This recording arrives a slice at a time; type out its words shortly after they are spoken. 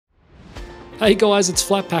Hey guys, it's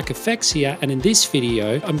Flatpak Effects here, and in this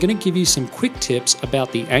video, I'm going to give you some quick tips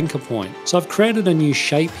about the anchor point. So I've created a new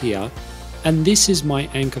shape here, and this is my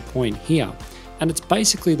anchor point here. And it's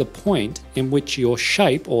basically the point in which your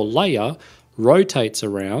shape or layer rotates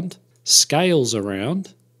around, scales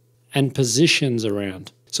around, and positions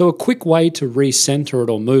around. So a quick way to recenter it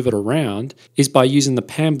or move it around is by using the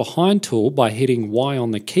pan behind tool by hitting Y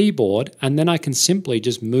on the keyboard, and then I can simply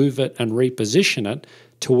just move it and reposition it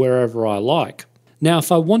to wherever I like. Now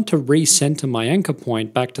if I want to recenter my anchor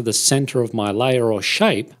point back to the center of my layer or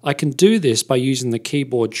shape, I can do this by using the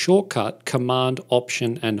keyboard shortcut Command,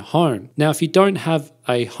 Option and Home. Now if you don't have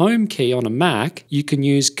a home key on a Mac, you can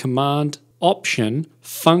use Command, Option,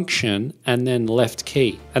 Function and then left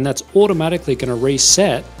key, and that's automatically going to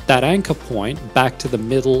reset that anchor point back to the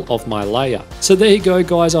middle of my layer. So there you go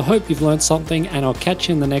guys, I hope you've learned something and I'll catch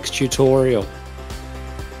you in the next tutorial.